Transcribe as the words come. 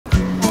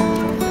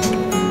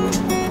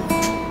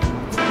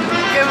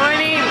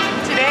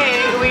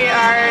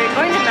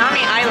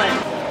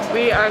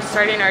are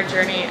starting our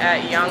journey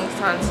at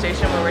Yongsan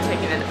Station, where we're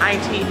taking an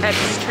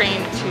ITX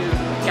train to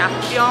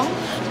Gapyeong.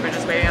 So we're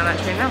just waiting on that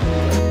train now.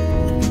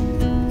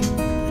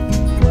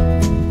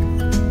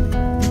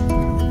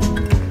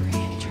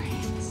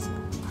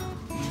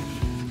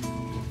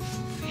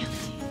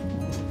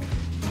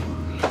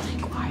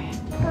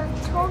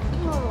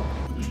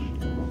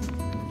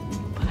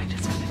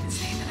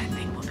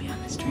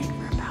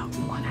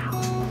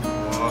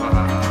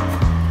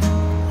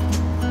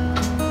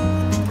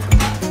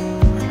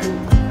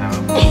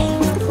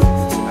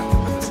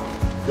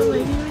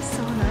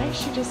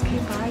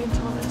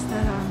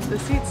 The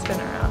seats spin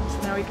around,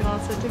 so now we can all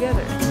sit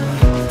together.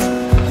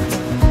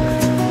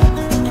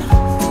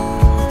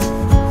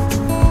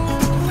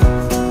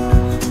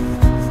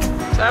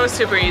 So that was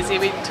super easy.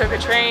 We took a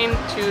train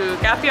to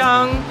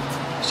Gapyeong,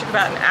 which took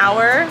about an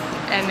hour,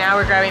 and now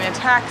we're grabbing a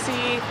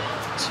taxi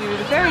to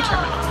the ferry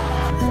terminal.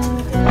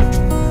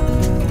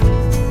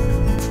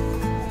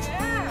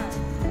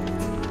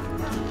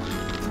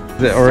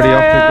 Is it already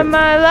off to a good...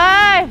 my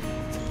life!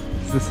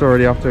 Is this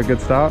already off to a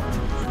good start?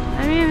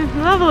 I mean,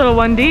 I love a little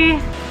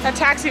 1D. That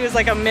taxi was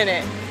like a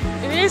minute.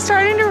 It is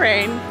starting to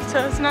rain,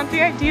 so it's not the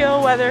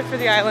ideal weather for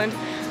the island.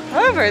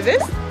 However,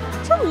 there's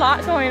a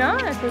lot going on.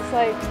 It's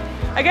like,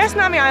 I guess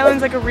Nami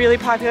Island's like a really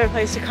popular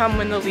place to come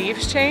when the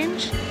leaves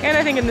change, and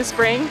I think in the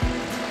spring.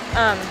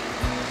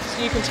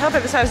 So you can tell by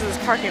the size of this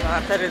parking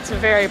lot that it's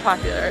very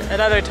popular at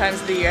other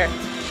times of the year.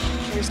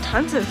 There's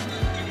tons of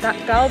that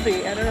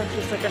galbi. I don't know if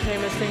it's like a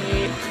famous thing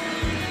you eat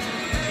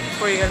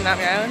before you go to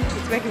Nami Island.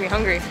 It's making me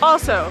hungry.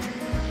 Also,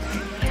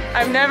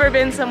 I've never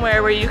been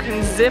somewhere where you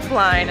can zip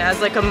line as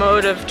like a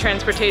mode of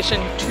transportation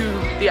to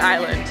the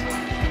island.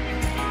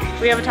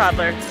 We have a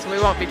toddler, so we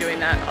won't be doing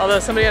that. Although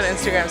somebody on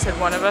Instagram said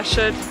one of us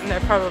should, and they're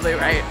probably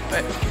right,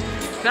 but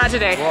not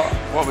today.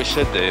 What we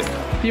should do.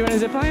 You want to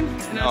zip line?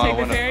 And I'll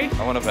take the ferry?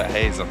 I want to put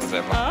Hayes on the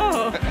zip line.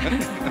 Oh.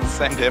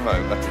 Send him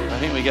over. I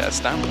think we get a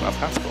stamp on our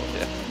passport,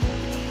 yeah.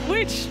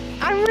 Which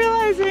I'm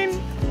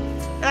realizing,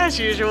 as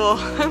usual,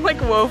 I'm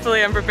like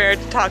woefully unprepared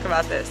to talk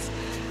about this.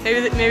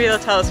 Maybe they'll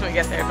tell us when we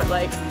get there, but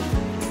like,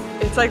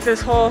 it's like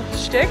this whole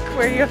shtick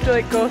where you have to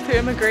like go through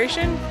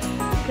immigration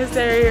because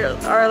they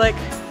are like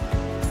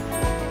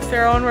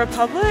their own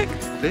republic.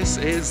 This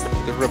is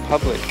the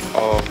Republic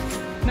of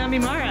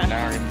Naminara.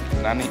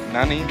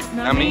 Naminara.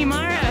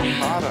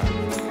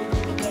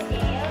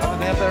 Oh,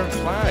 they have their own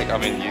flag. I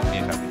mean, you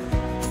have.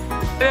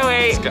 By the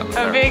way,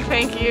 a big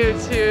thank you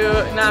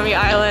to Nami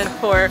Island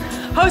for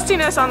hosting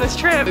us on this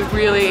trip. We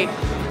really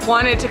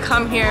wanted to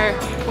come here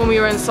when we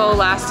were in Seoul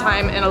last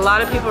time, and a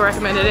lot of people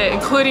recommended it,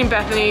 including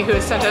Bethany, who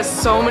has sent us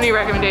so many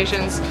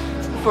recommendations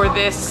for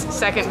this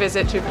second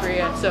visit to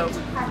Korea. So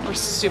we're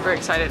super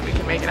excited we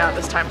can make it out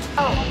this time.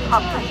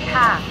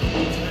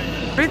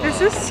 Wait,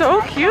 this is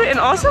so cute, and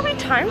also we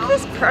timed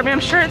this. I mean, I'm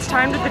sure it's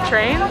timed with the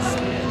trains,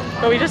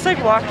 but we just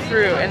like walked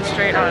through and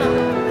straight on.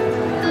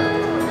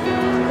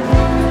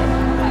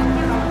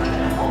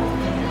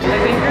 I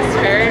think this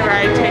ferry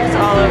ride takes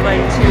all of like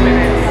 2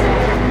 minutes.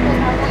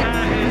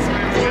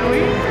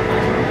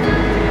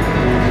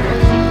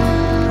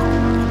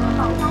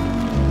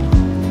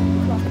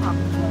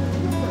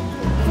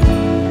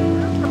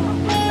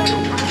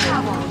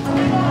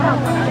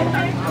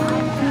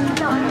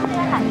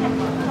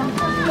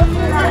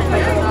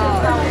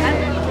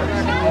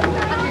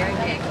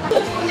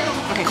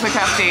 Okay, quick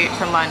update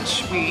for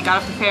lunch. We got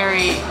off the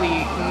ferry, we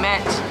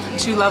met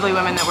 2 lovely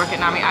women that work at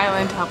Nami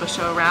Island to help us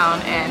show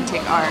around and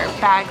take our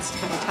bags to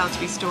the hotel to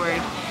be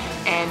stored,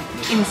 and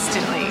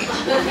instantly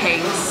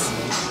Hayes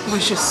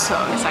was just so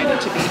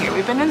excited to be here.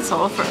 We've been in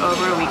Seoul for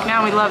over a week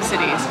now. We love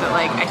cities, but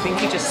like I think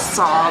he just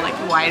saw like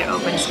wide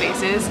open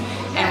spaces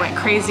and went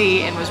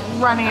crazy and was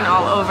running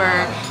all over.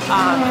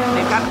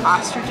 They've got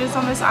ostriches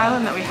on this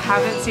island that we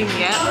haven't seen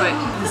yet, but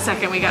the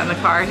second we got in the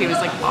car, he was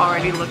like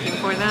already looking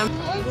for them.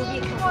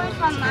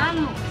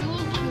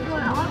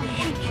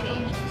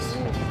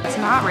 It's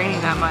not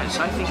raining that much,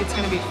 so I think it's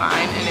gonna be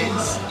fine, and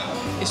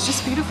it's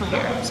just beautiful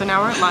here. So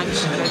now we're at lunch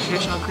at a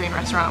traditional Korean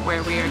restaurant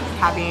where we're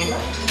having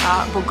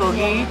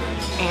bulgogi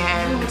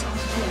and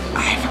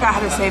I forgot how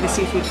to say the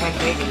seafood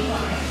pancake,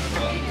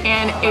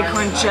 and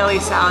acorn jelly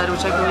salad,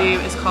 which I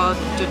believe is called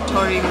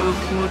dotori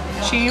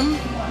muchim.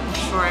 I'm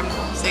sure I'm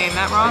saying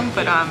that wrong,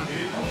 but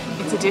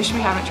it's a dish we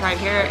haven't tried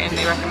here and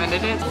they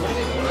recommended it.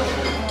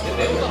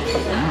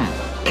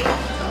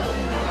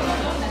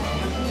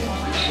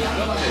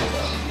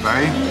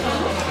 Very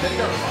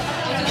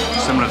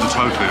similar to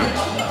tofu.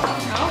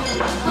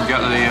 We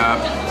get the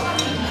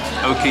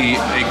oaky,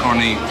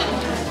 acorny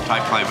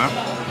type flavor,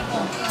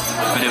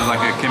 but it was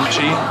like a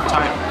kimchi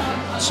type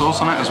sauce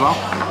on it as well.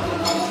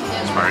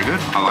 It's very good.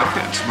 I like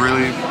it. It's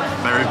really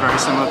very, very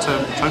similar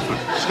to tofu.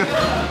 It's good.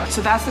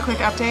 So that's the quick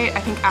update. I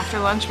think after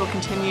lunch we'll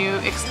continue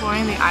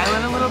exploring the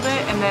island a little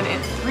bit, and then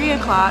at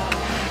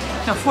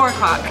 4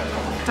 o'clock,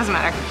 doesn't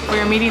matter,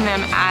 we're meeting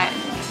them at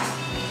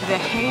the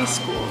Hei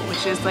School,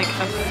 which is like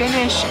a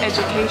Finnish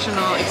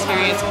educational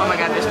experience. Oh my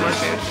god, there's more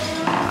food.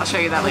 I'll show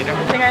you that later.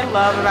 The thing I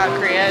love about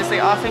Korea is they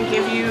often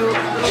give you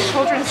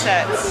children's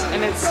sets,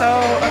 and it's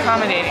so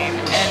accommodating.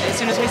 And as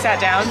soon as we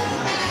sat down,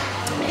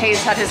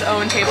 Hayes had his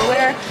own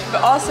tableware,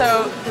 but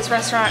also this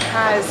restaurant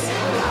has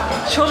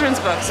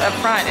children's books up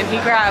front, and he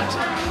grabbed,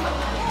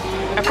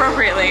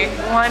 appropriately,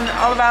 one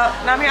all about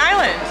Nami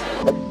Island.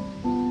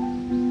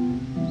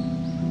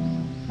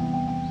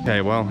 Okay,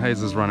 well,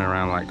 Hayes is running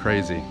around like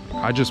crazy.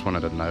 I just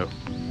wanted to note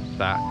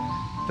that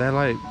they're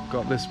like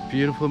got this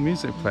beautiful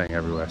music playing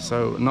everywhere.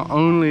 So not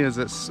only is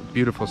it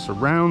beautiful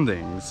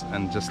surroundings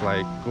and just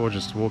like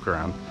gorgeous to walk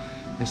around,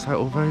 it's like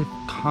all very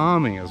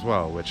calming as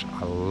well, which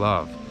I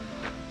love,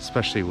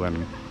 especially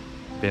when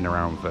being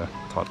around with a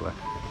toddler.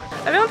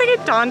 I don't think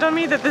it dawned on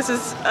me that this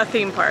is a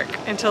theme park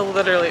until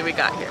literally we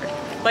got here.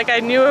 Like, I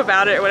knew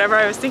about it or whatever,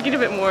 I was thinking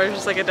of it more as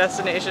just like a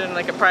destination,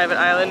 like a private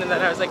island, and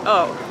then I was like,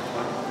 oh,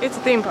 it's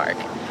a theme park.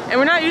 And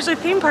we're not usually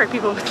theme park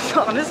people, but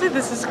honestly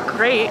this is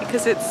great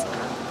because it's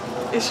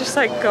just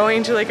like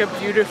going to like a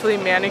beautifully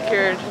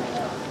manicured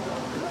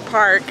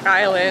park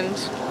island.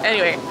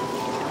 Anyway,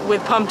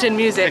 with pumped-in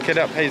music, Pick it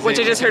up, Hazy. which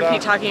I just Pick heard it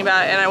Pete up. talking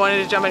about, and I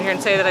wanted to jump in here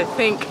and say that I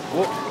think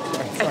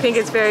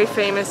it's very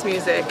famous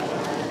music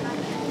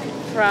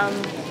from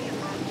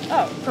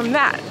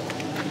that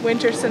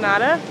Winter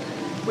Sonata,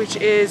 which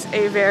is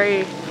a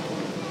very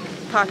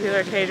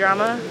popular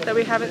K-drama that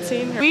we haven't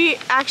seen. We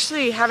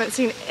actually haven't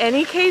seen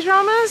any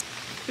K-dramas,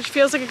 which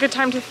feels like a good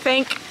time to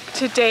thank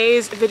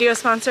today's video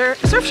sponsor,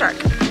 Surfshark.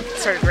 It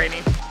started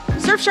raining.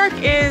 Surfshark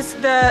is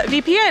the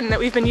VPN that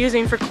we've been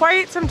using for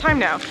quite some time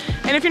now.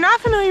 And if you're not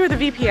familiar with a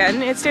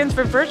VPN, it stands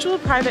for Virtual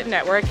Private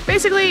Network.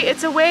 Basically,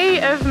 it's a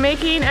way of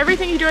making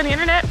everything you do on the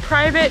internet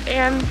private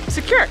and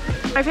secure.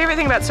 My favorite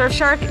thing about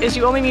Surfshark is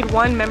you only need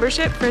one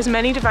membership for as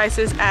many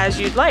devices as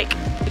you'd like.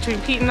 Between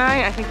Pete and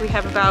I think we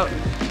have about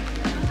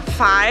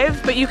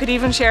 5, but you could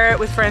even share it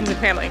with friends and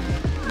family.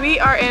 We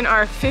are in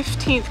our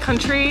 15th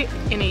country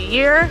in a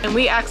year, and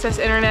we access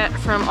internet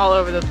from all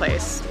over the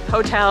place.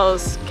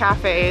 Hotels,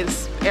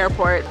 cafes,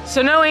 airport.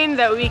 So knowing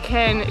that we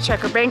can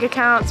check our bank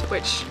accounts,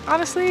 which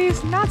honestly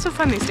is not so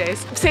fun these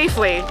days,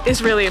 safely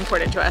is really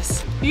important to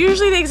us.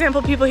 Usually the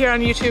example people here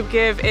on YouTube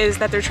give is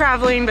that they're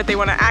traveling, but they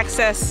want to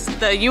access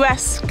the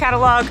US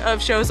catalog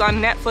of shows on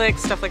Netflix,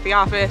 stuff like The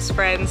Office,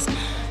 Friends.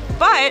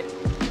 But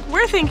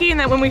we're thinking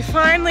that when we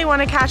finally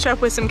want to catch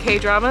up with some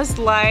K-dramas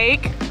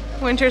like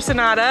Winter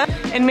Sonata,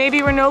 and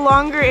maybe we're no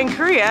longer in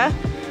Korea,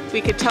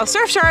 we could tell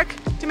Surfshark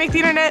to make the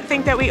internet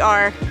think that we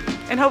are,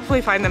 and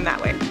hopefully find them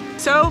that way.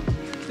 So,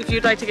 if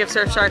you'd like to give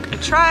Surfshark a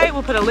try,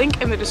 we'll put a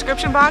link in the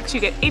description box. You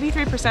get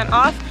 83%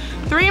 off,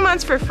 3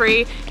 months for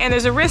free, and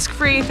there's a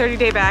risk-free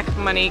 30-day back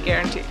money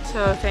guarantee.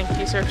 So thank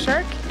you,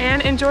 Surfshark,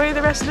 and enjoy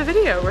the rest of the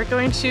video. We're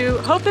going to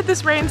hope that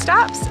this rain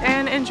stops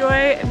and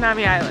enjoy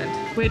Nami Island,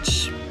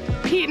 which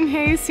Pete and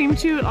Hayes seem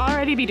to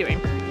already be doing.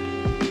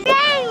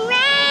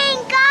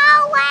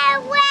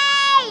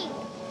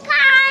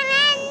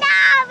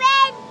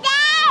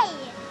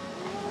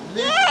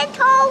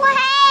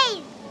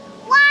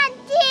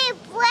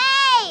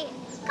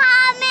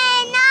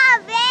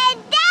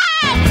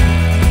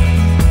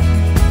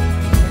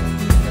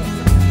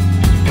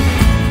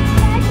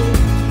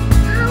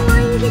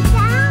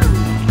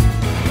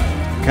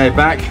 Okay,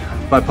 back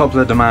by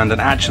popular demand, and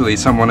actually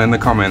someone in the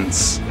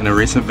comments in a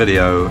recent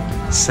video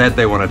said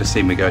they wanted to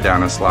see me go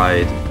down a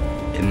slide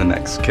in the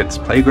next kids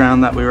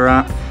playground that we were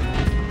at.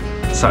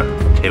 So,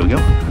 here we go.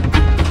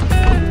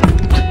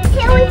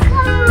 Here we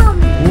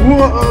come!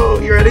 Whoa,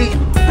 you ready?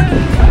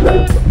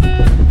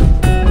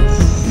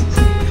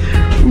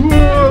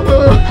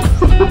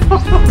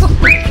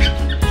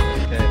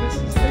 Okay, this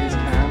is Hayes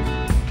Cam.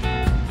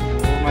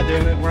 Am I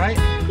doing it right?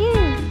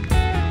 Yeah.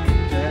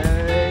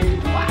 Okay.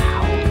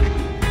 Wow.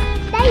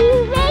 Dad, you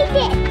made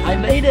it! I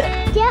made it.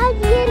 Dad,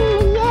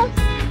 yes,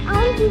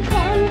 Auntie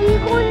Pam, you're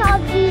gonna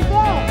be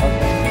there.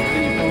 Okay, are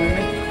you filming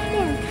me?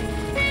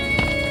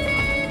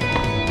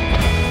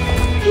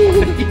 Yeah.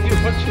 You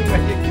watching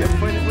where you get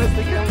pointed? Where's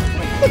the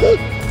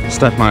camera?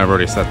 Steph might have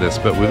already said this,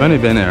 but we've only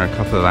been here a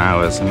couple of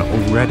hours and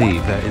already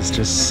there is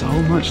just so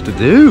much to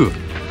do.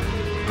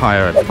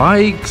 Hire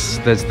bikes,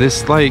 there's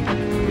this like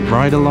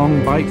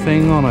ride-along bike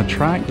thing on a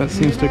track that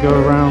seems to go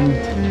around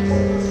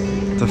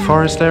the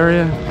forest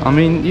area. I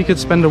mean, you could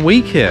spend a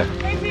week here,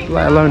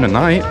 let alone a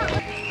night.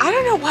 I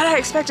don't know what I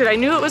expected. I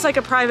knew it was like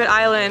a private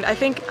island. I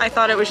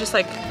thought it was just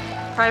like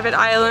private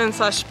island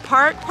slash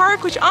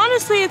park, which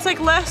honestly it's like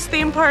less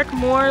theme park,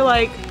 more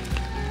like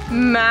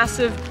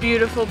massive,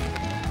 beautiful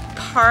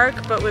park,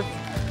 but with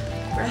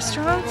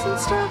restaurants and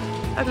stuff.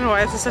 I don't know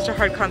why this is such a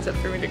hard concept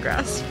for me to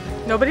grasp.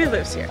 Nobody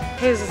lives here.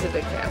 Hayes is a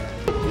big fan.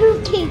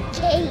 Bookie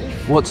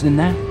cave. What's in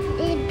there?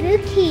 It's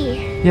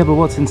Bookie. Yeah, but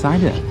what's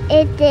inside it?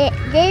 It's this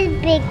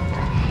big,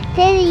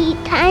 there's a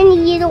tiny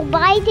little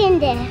bite in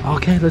there.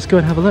 Okay, let's go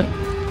and have a look.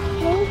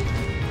 Okay?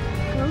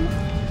 Come.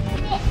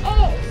 It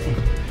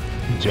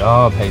is. Good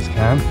job, Hayes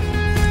Cam.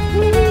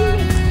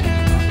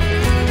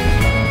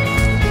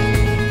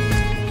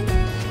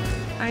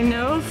 I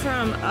know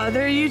from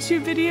other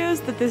YouTube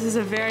videos that this is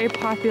a very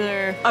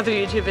popular, other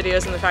YouTube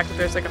videos and the fact that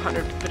there's like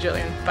 100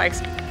 bajillion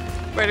bikes.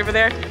 right over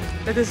there,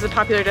 that this is a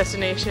popular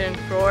destination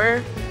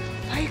for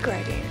bike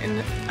riding.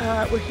 And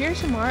we're here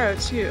tomorrow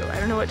too. I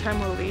don't know what time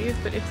we'll leave,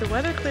 but if the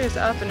weather clears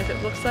up and if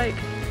it looks like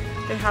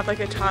they have like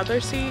a toddler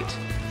seat,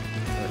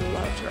 I would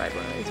love to ride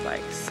one of these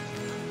bikes.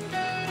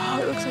 Oh,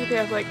 it looks like they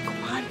have like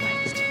quad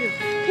bikes too.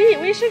 Pete,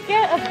 we should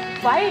get a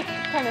bike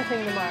kind of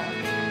thing tomorrow.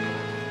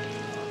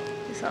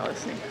 He's not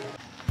listening.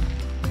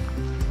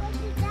 What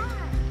is that?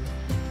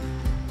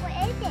 What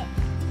is it?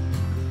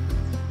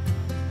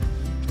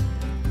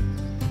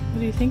 What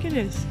do you think it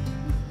is?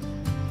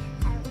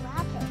 A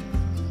rabbit.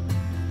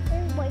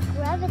 It's like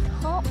rabbit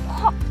hop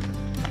hop.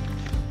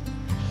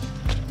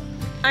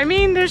 I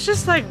mean, there's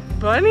just like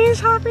bunnies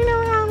hopping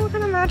around. What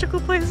kind of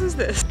magical place is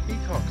this?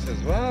 Peacocks as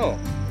well.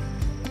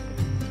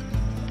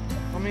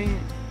 I mean,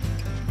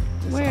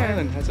 this Where?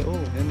 island has it all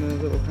in the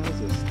little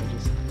houses. They're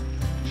just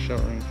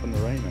sheltering from the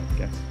rain, I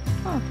guess.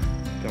 Huh.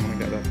 Don't want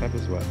to get their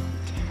feathers wet.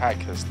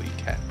 Meticulously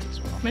kept as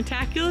well.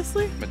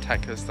 Meticulously?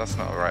 Meticulous, that's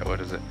not the right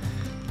word, is it?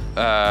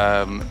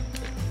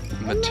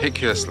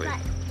 Meticulously.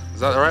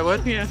 Is that the right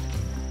word? Yeah.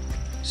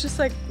 It's just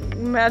like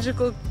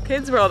magical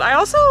kids world. I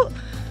also,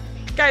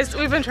 guys,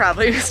 we've been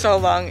traveling so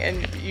long,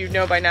 and you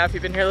know by now if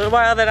you've been here a little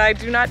while that I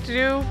do not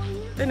do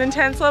an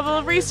intense level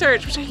of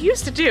research, which I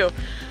used to do.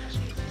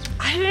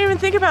 I didn't even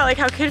think about like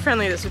how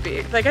kid-friendly this would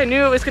be. Like I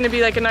knew it was gonna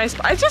be like a nice,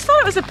 I just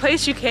thought it was a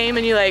place you came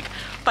and you like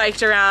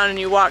biked around and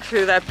you walked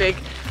through that big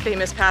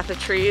famous path of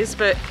trees,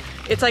 but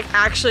it's like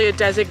actually a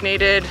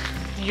designated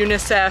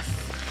UNICEF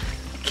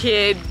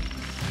kid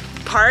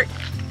park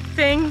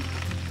thing.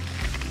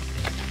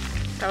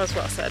 That was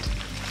well said.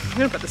 I'm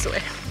gonna put this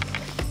away.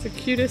 It's the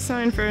cutest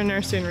sign for a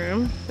nursing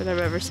room that I've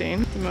ever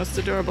seen. The most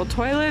adorable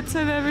toilets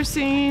I've ever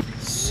seen.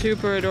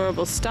 Super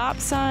adorable stop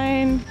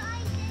sign.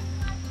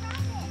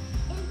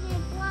 It's a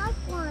black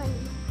one.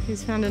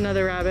 He's found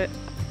another rabbit.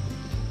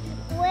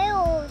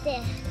 Whale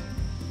there.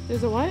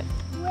 There's a what?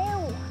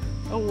 Whale.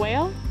 A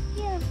whale?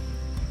 Yeah.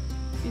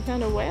 You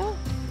found a whale?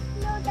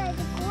 No, that's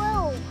a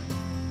whale.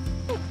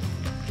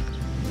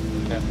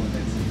 Careful with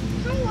this.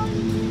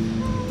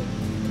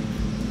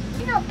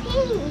 They're not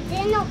pink.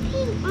 They're not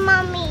pink,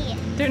 mommy.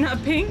 They're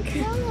not pink?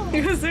 No.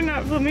 Because they're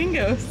not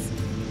flamingos.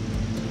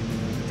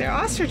 They're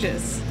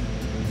ostriches.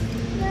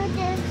 No,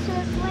 they're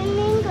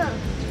flamingos.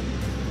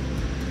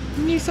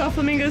 You saw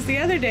flamingos the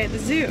other day at the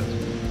zoo.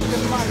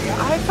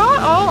 I thought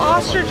all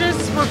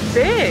ostriches were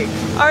big.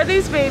 Are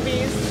these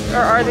babies or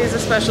are these a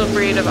special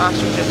breed of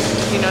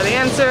ostriches? You know the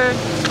answer.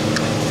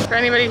 For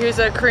anybody who's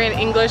a Korean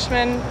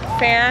Englishman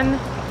fan,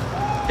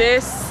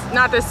 this,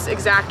 not this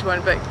exact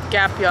one, but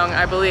Gapyeong,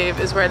 I believe,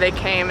 is where they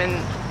came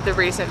in the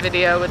recent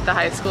video with the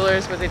high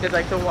schoolers where they did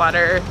like the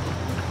water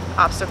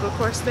obstacle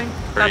course thing.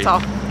 That's all.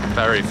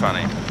 Very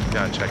funny. Go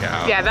and check it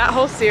out. Yeah, that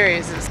whole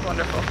series is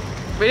wonderful.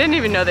 We didn't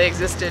even know they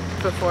existed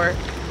before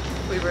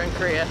we were in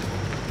Korea.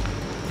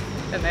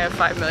 And they have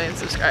 5 million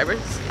subscribers.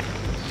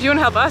 If you want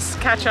to help us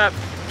catch up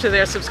to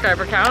their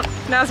subscriber count,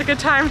 now's a good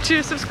time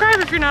to subscribe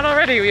if you're not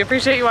already. We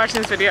appreciate you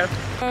watching this video.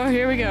 Oh,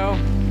 here we go.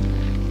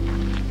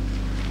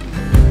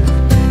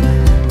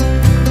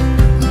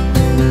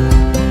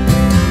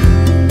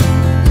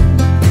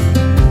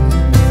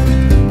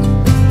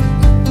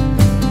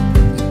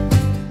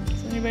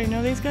 Does anybody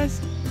know these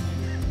guys?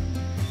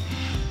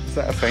 Is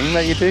that a thing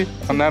that you do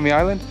on Nami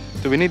Island?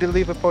 Do we need to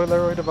leave a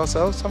Polaroid of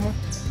ourselves somewhere?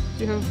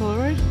 Do you have a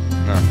Polaroid?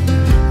 No.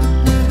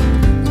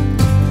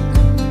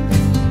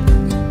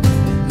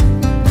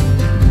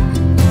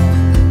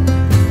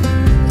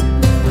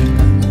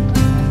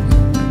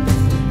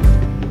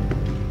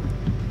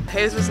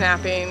 Hayes was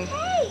napping,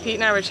 Pete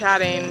and I were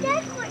chatting.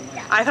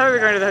 I thought we were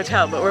going to the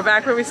hotel, but we're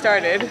back where we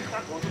started,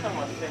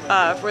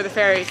 where the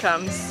ferry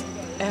comes,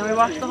 and we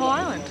walked the whole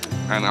island.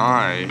 And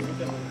I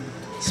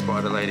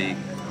spotted a lady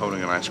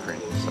holding an ice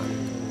cream, so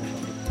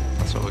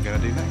that's what we're gonna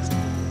do next.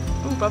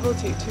 Ooh, bubble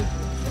tea too.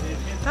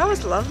 That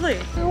was lovely.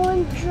 I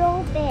want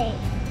strawberry.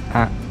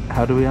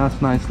 How do we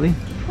ask nicely?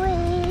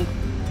 Please.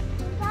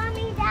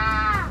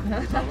 Naminara.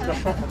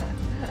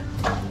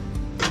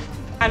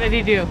 How did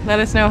he do? Let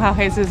us know how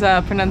Hayes'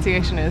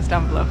 pronunciation is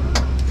down below.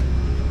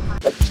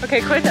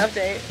 Okay, quick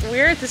update.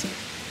 We're at this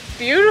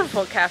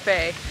beautiful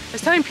cafe. I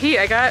was telling Pete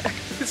I got,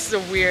 this is a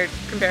weird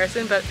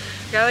comparison, but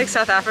I got like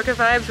South Africa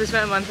vibes. We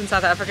spent a month in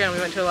South Africa and we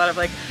went to a lot of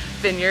like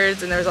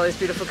vineyards and there was all these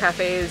beautiful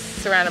cafes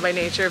surrounded by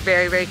nature,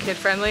 very, very kid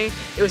friendly.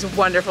 It was a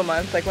wonderful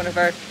month, like one of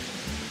our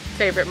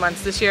favorite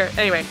months this year.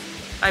 Anyway,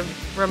 I'm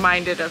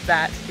reminded of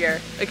that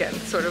here. Again,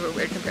 sort of a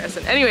weird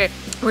comparison. Anyway,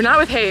 we're not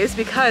with Hayes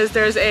because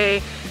there's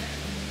a,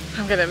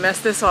 I'm gonna mess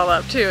this all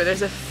up too.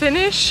 There's a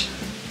Finnish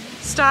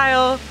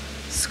style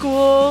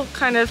school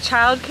kind of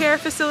childcare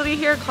facility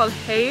here called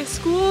Hei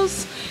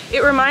Schools.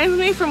 It reminds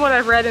me from what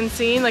I've read and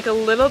seen like a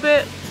little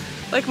bit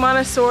like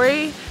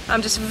Montessori,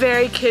 just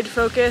very kid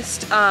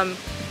focused and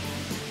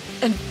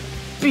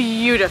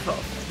beautiful.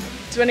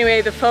 So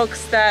anyway, the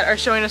folks that are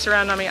showing us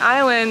around Nami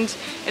Island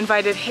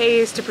invited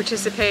Hayes to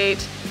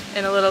participate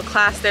in a little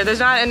class there. There's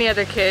not any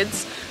other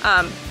kids,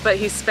 but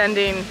he's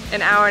spending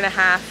an hour and a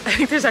half. I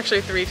think there's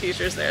actually 3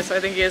 teachers there, so I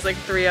think he has like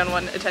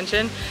 3-on-1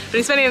 attention. But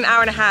he's spending an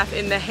hour and a half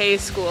in the Hei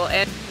School,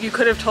 and you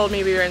could have told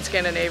me we were in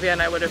Scandinavia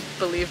and I would have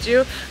believed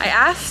you. I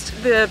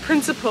asked the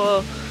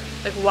principal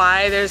like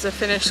why there's a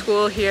Finnish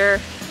school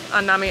here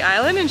on Nami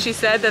Island, and she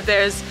said that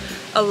there's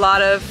a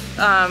lot of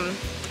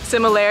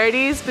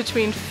similarities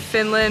between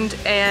Finland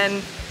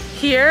and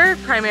here,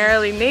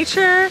 primarily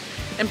nature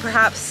and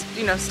perhaps,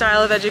 you know,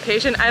 style of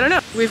education. I don't know.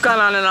 We've gone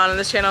on and on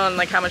this channel and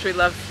like how much we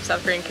love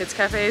South Korean kids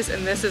cafes,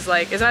 and this is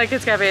like, it's not a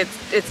kids cafe,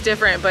 it's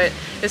different, but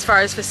as far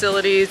as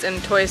facilities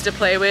and toys to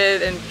play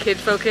with and kid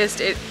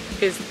focused, it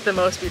is the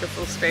most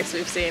beautiful space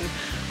we've seen.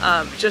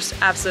 Just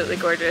absolutely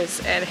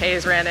gorgeous, and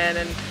Hayes ran in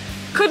and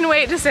couldn't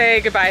wait to say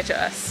goodbye to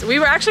us. We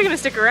were actually gonna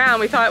stick around.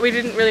 We thought we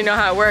didn't really know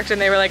how it worked,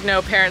 and they were like,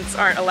 no, parents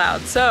aren't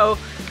allowed. So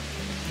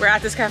we're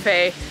at this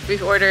cafe.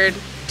 We've ordered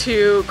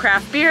 2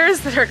 craft beers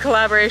that are a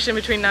collaboration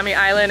between Nami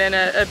Island and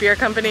a beer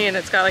company, and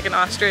it's got like an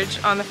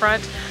ostrich on the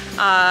front.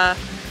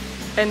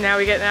 And now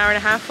we get an hour and a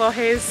half while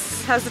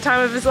Hayes has the time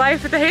of his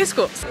life at the Hei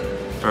School.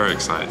 Very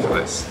excited for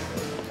this.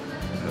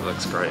 It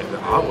looks great. The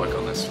artwork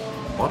on this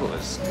bottle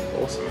is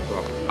awesome as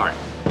well. All right.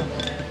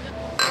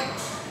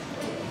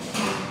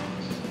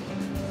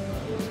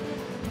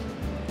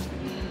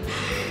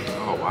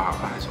 Oh wow,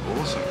 that is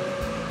awesome.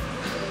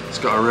 It's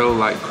got a real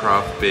like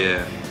craft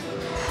beer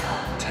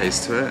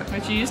taste to it.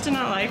 Which you used to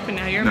not like, but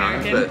now you're No,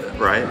 American. but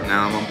right,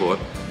 now I'm on board.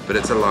 But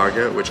it's a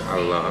lager, which I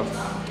love.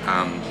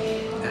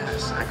 Yeah,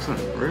 it's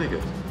excellent, really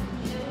good.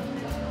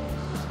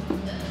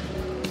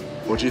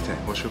 What do you think?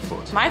 What's your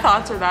thoughts? My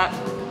thoughts are that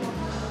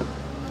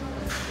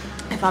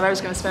I thought I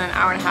was gonna spend an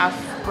hour and a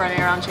half running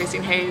around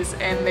chasing Hayes,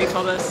 and they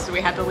told us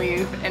we had to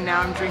leave, and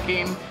now I'm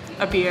drinking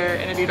a beer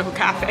in a beautiful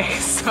cafe.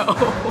 So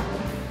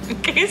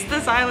in case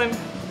this island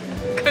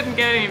couldn't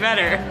get any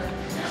better,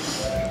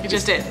 it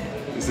just did.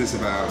 Is this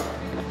about,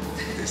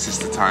 is this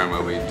the time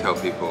where we tell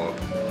people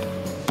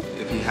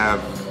if you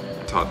have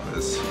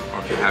toddlers or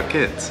if you have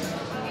kids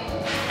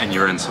and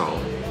you're in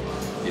Seoul,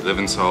 you live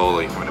in Seoul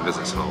or you come to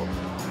visit Seoul,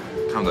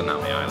 come to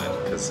Nami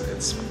Island because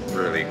it's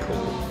really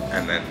cool,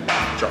 and then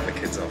drop the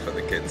kids off at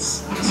the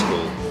kids'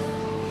 school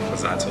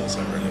because that's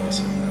also really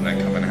awesome, and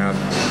then come and have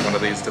one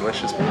of these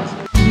delicious beers.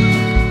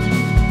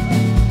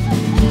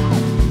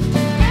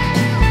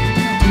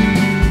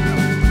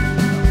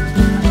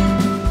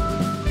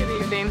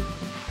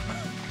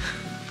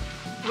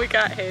 We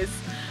got Hayes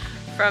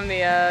from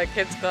the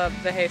kids club,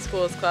 the Hei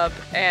Schools club,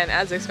 and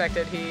as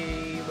expected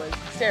he was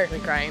hysterically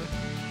crying.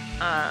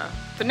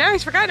 But now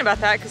he's forgotten about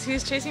that because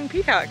he's chasing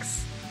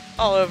peacocks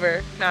all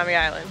over Nami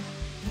Island.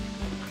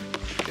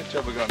 Good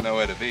job we got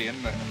nowhere to be,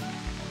 isn't it?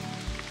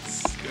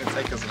 It's gonna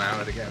take us an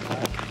hour to get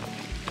back.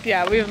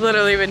 Yeah, we've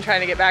literally been trying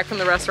to get back from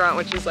the restaurant,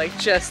 which is like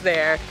just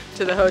there,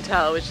 to the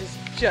hotel, which is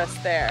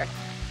just there,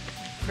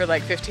 for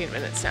like 15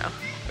 minutes now.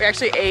 We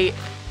actually ate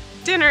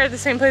dinner at the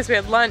same place we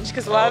had lunch,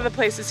 because a lot of the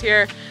places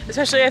here,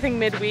 especially I think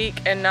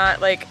midweek and not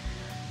like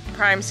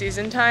prime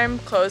season time,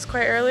 close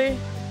quite early.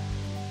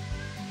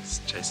 It's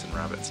chasing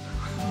rabbits now.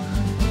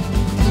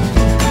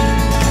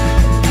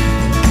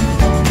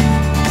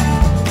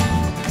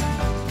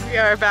 We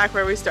are back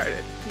where we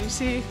started. Can you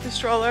see the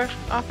stroller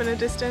off in a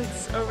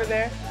distance over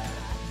there?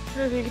 I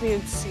don't think you can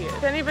even see it.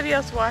 If anybody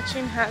else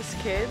watching has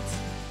kids,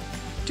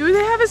 do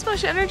they have as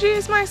much energy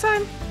as my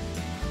son?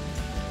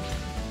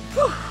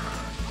 Whew.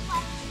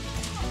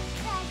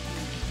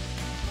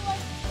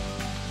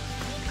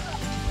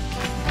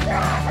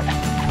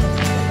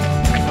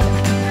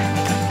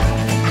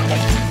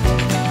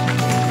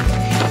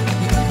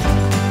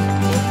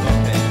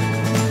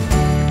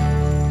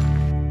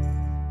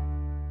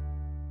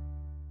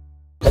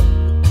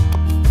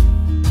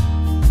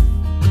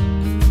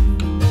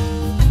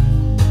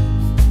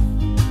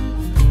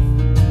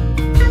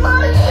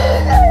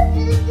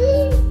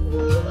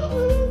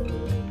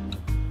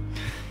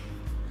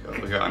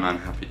 We got an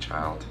unhappy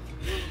child.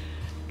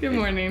 Good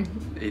morning.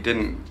 He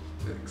didn't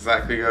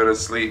exactly go to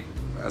sleep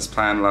as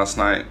planned last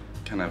night.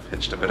 Kind of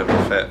hitched a bit of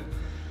a fit.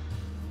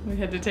 We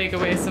had to take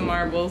away some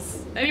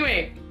marbles.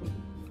 Anyway,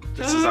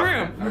 show This them is the our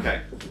room.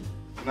 Okay.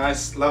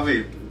 Nice,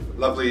 lovely,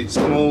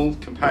 small,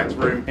 compact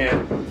room here.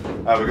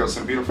 We've got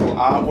some beautiful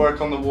artwork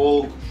on the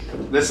wall.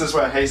 This is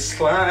where Hei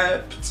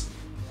slept.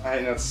 I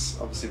think that's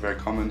obviously very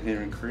common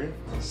here in Korea.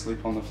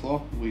 Sleep on the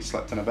floor. We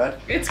slept in a bed.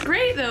 It's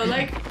great though,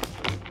 like,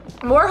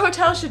 more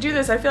hotels should do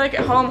this. I feel like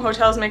at home,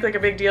 hotels make like a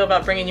big deal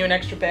about bringing you an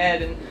extra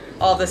bed and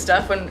all this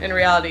stuff, when in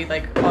reality,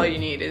 like, all you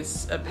need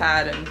is a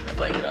pad and a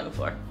blanket on the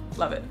floor.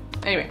 Love it.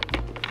 Anyway.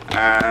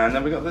 And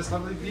then we got this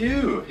lovely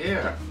view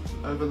here,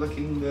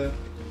 overlooking the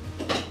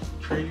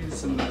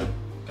trees and the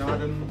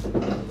garden.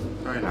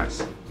 Very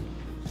nice.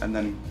 And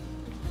then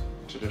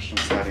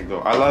traditional sliding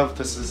door. I love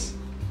this is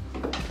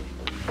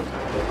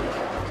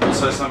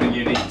also something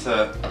unique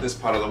to this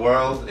part of the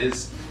world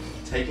is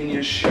taking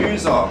your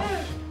shoes off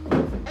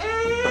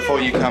before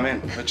you come in,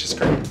 which is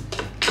great.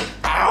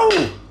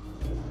 Ow!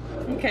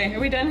 Okay, are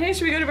we done? Hey,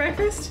 should we go to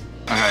breakfast?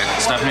 Okay,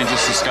 Stephanie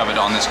just discovered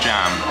on this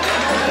jam,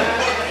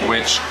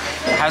 which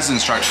has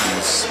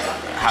instructions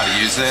how to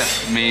use it.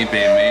 Me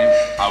being me,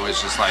 I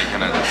was just like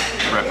gonna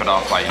rip it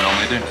off like you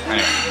normally do.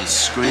 Anyway, you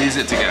squeeze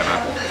it together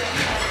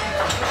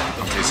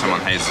until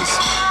someone hates this,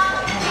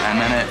 and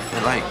then it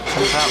like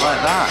comes out like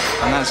that,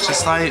 and that's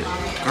just like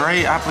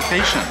great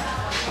application.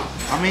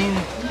 I mean,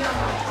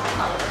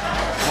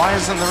 why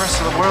isn't the rest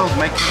of the world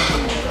making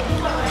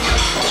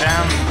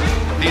jam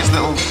these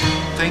little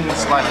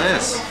things like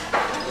this?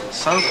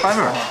 So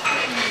clever.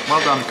 Well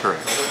done, Korea.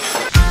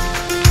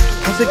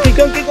 I said, keep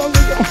going, keep going,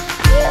 keep going.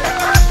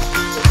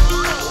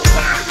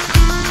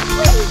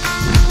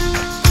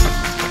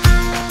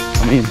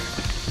 I mean,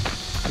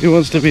 who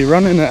wants to be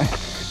running at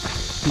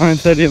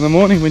 9:30 in the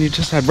morning when you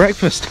just had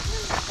breakfast?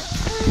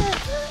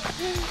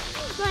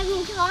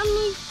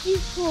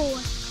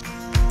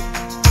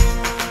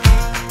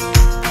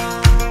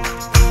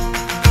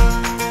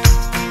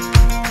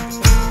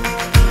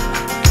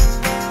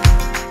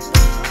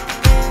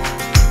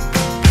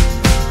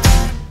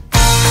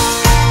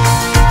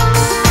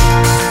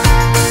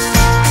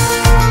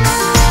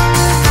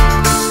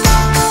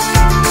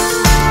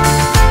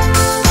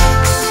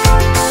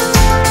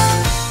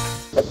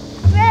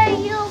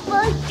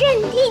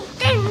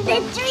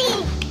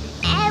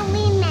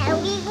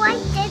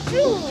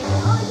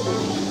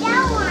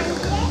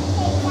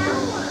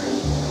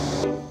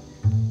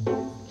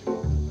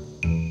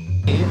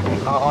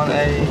 On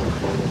a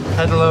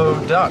hello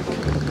duck.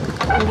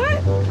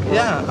 What?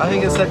 Yeah, I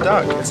think it said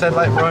duck. It said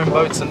like rowing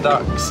boats and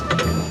ducks.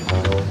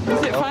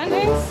 Is it fun,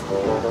 Ace?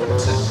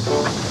 It's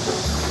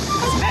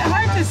a bit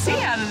hard to see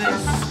out of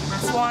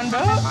this swan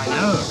boat. I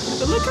know.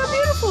 But look how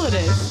beautiful it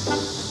is.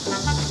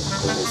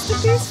 Just a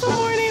peaceful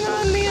morning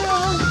on the, you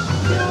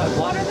know what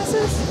water this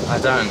is? I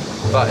don't,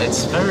 but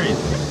it's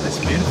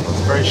beautiful.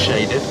 It's very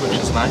shaded, which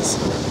is nice.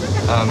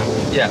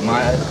 Yeah,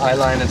 my eye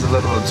line is a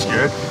little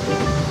obscured.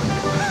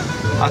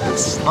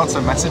 There's lots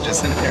of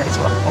messages in here as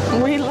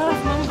well. We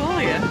love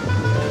Mongolia.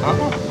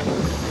 Oh,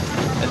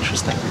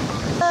 interesting.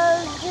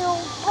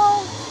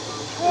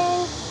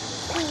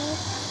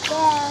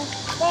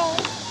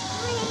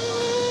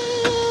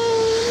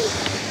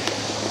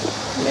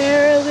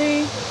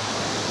 Merrily.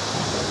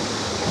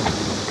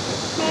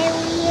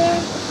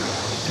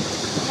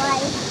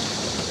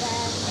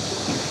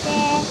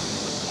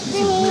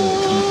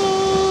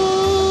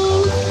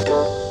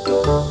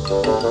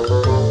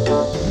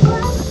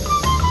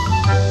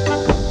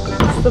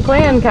 What's the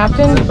plan,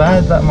 Captain? Is it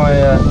bad that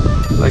my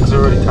legs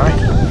are already tied?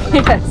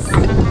 Yes.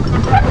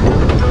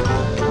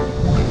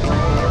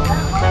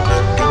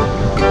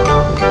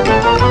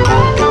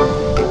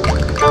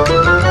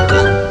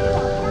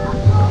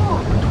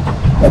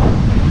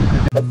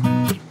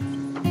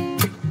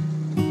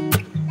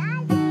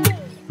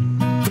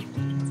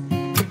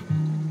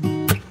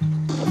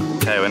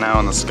 Okay, we're now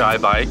on the sky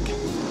bike.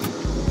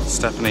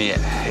 Stephanie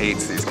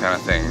hates these kind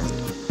of things.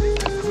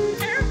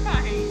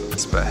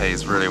 But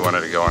Hayes really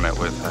wanted to go on it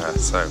with her,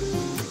 so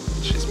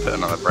she's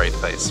putting on a brave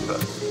face,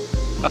 but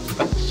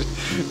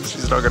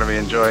she's not going to be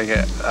enjoying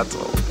it at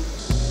all.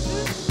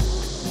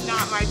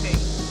 Not my thing.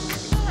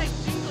 Like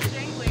jingle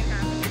jangling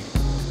happening.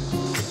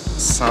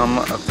 Some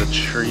of the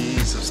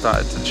trees have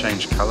started to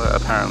change color.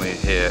 Apparently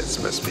here it's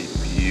supposed to be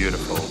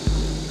beautiful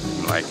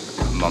in like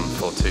a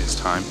month or two's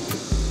time.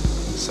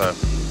 So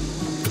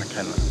I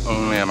can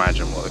only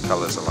imagine what the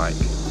colors are like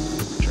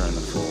during the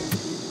fall,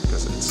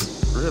 because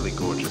it's really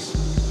gorgeous.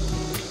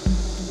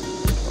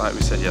 Like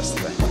we said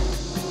yesterday,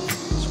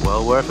 it's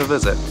well worth a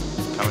visit.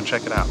 Come and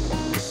check it out.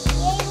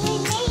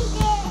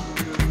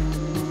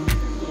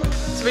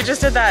 So we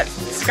just did that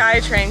sky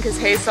train because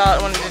Hay saw it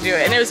and wanted to do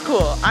it, and it was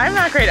cool. I'm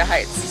not great at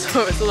heights,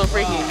 so it was a little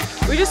freaky.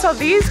 We just saw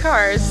these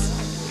cars,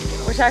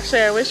 which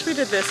actually I wish we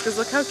did this because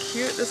look how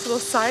cute this little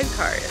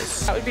sidecar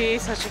is. That would be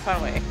such a fun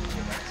way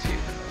to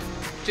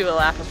do a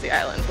lap of the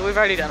island, but we've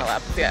already done a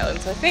lap of the island,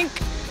 so I think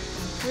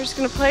we're just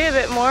gonna play a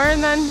bit more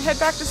and then head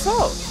back to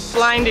Seoul.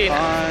 Blinding.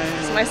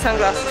 So my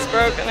sunglasses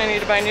broke and I need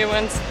to buy new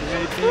ones.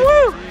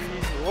 Woo!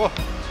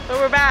 But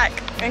we're back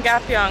in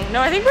Gapyeong.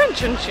 No, I think we're in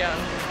Chuncheon.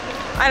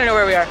 I don't know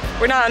where we are.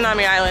 We're not on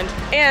Nami Island.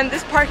 And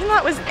this parking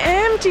lot was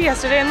empty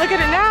yesterday, and look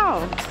at it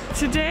now.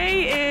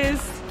 Today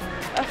is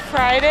a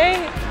Friday.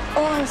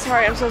 Oh, I'm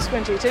sorry, I'm so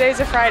squinty. Today's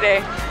a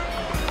Friday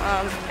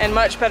and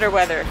much better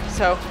weather.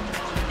 So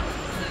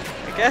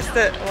I guess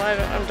that, well,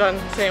 I'm done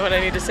saying what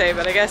I need to say,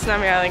 but I guess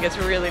Nami Island gets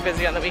really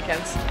busy on the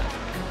weekends.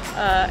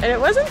 And it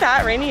wasn't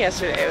that rainy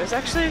yesterday. It was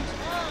actually,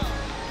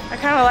 I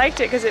kind of liked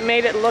it because it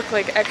made it look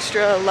like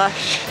extra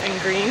lush and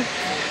green.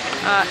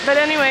 But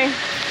anyway,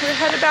 we're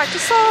headed back to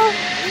Seoul.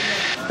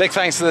 Big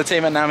thanks to the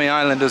team at Nami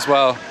Island as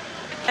well.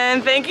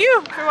 And thank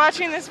you for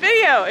watching this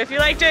video. If you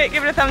liked it,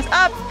 give it a thumbs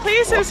up.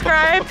 Please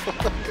subscribe.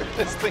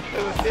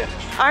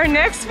 Our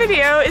next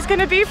video is going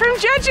to be from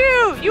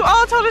Jeju. You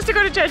all told us to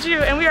go to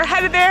Jeju, and we are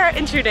headed there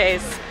in 2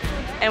 days.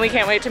 And we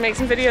can't wait to make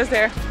some videos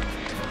there.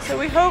 So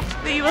we hope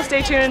that you will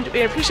stay tuned.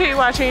 We appreciate you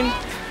watching.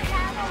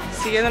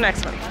 See you in the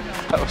next one.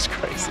 That was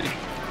crazy.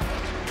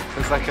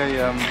 It's like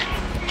a,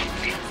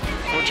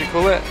 what do you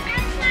call it?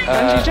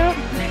 Bungee jump?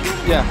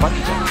 Yeah,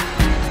 bungee jump.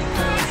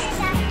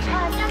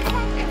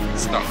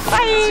 It's not.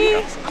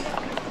 Bye!